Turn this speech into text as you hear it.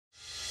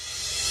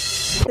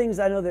Things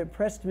I know that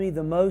impressed me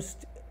the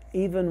most,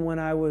 even when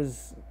I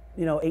was,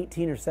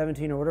 18 or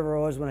 17 or whatever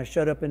it was when I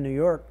showed up in New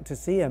York to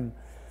see him,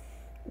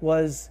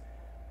 was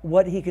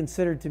what he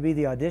considered to be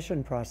the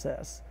audition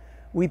process.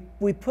 We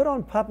put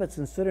on puppets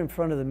and stood in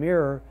front of the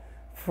mirror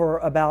for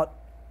about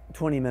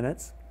 20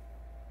 minutes.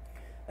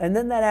 And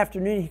then that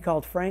afternoon he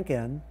called Frank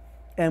in,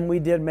 and we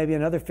did maybe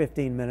another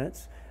 15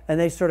 minutes. And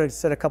they sort of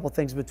said a couple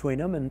things between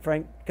them, and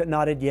Frank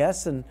nodded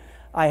yes, and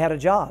I had a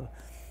job.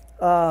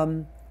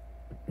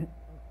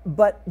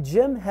 But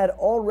Jim had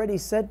already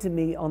said to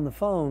me on the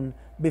phone,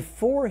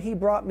 before he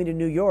brought me to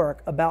New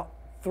York, about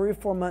 3 or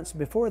 4 months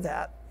before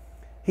that,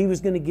 he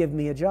was going to give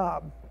me a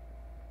job.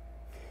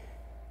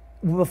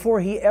 Before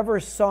he ever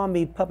saw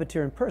me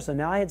puppeteer in person.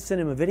 Now, I had sent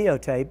him a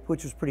videotape,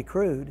 which was pretty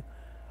crude,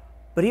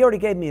 but he already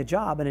gave me a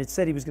job and had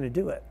said he was going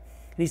to do it.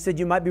 And he said,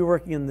 you might be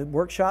working in the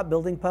workshop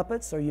building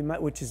puppets, or you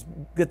might, which is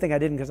a good thing I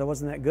didn't because I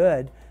wasn't that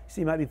good,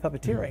 so you might be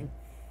puppeteering.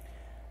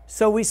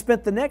 So we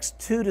spent the next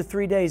 2 to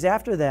 3 days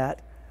after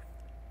that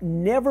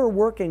never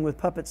working with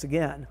puppets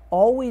again.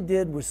 All we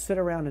did was sit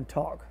around and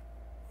talk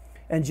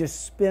and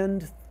just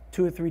spend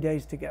 2 or 3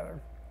 days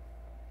together.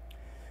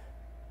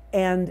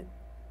 And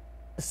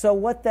so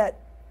what that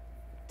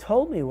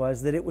told me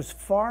was that it was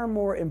far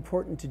more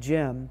important to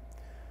Jim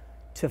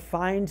to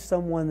find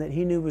someone that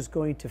he knew was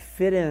going to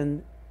fit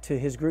in to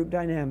his group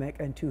dynamic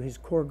and to his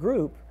core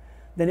group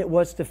than it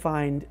was to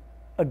find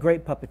a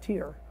great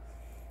puppeteer.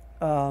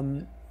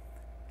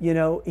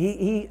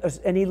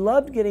 He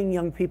loved getting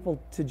young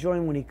people to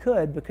join when he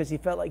could, because he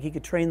felt like he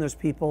could train those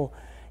people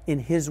in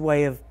his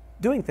way of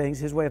doing things,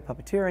 his way of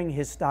puppeteering,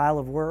 his style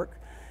of work,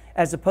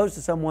 as opposed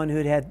to someone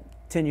who'd had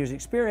 10 years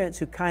experience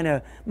who kind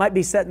of might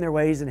be set in their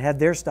ways and had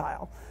their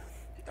style.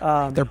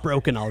 They're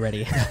broken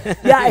already.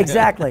 Yeah,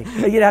 exactly.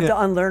 You'd have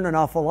to unlearn an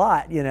awful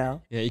lot, Yeah,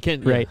 you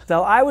can't. Right.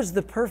 So I was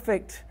the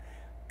perfect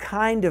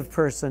kind of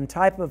person,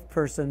 type of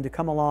person to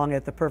come along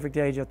at the perfect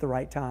age at the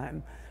right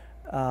time.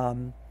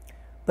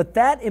 But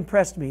that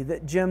impressed me,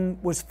 that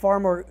Jim was far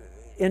more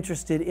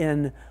interested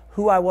in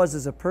who I was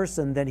as a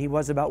person than he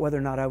was about whether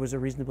or not I was a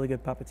reasonably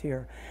good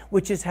puppeteer,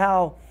 which is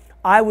how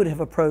I would have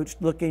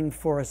approached looking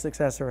for a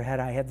successor had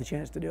I had the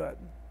chance to do it.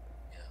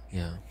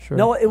 Yeah. Sure.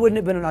 No, it wouldn't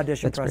have been an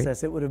audition That's process.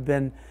 great. It would have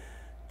been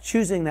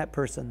choosing that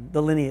person,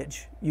 the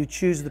lineage. You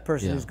choose the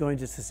person Yeah. who's going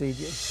to succeed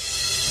you.